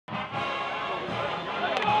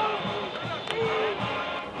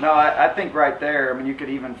No, I think right there, I mean, you could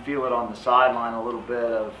even feel it on the sideline a little bit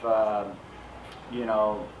of, you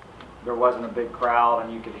know, there wasn't a big crowd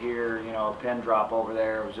and you could hear, you know, a pin drop over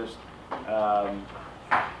there. It was just,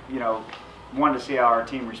 you know, wanted to see how our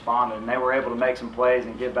team responded. And they were able to make some plays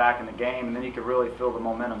and get back in the game. And then you could really feel the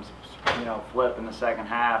momentum, you know, flip in the second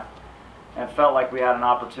half. And it felt like we had an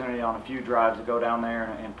opportunity on a few drives to go down there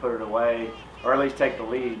and put it away, or at least take the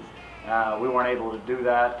lead. We weren't able to do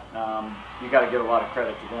that. You got to give a lot of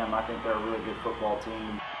credit to them. I think they're a really good football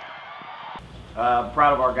team.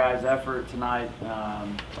 Proud of our guys' effort tonight,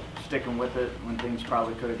 sticking with it when things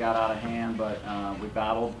probably could have got out of hand, but we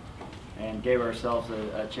battled and gave ourselves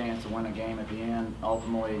a chance to win a game at the end.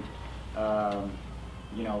 Ultimately,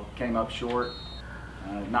 you know, came up short.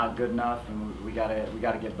 Not good enough, and we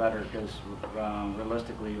gotta get better, because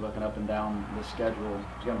realistically, looking up and down the schedule,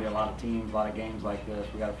 there's going to be a lot of teams, a lot of games like this.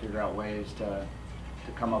 We got to figure out ways to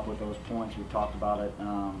come up with those points. We talked about it,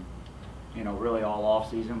 you know, really all off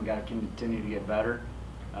season. We got to continue to get better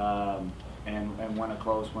and win a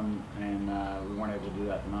close one, and we weren't able to do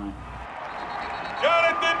that tonight.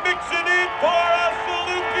 Jonathan Mixon in for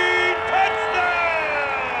Saluki.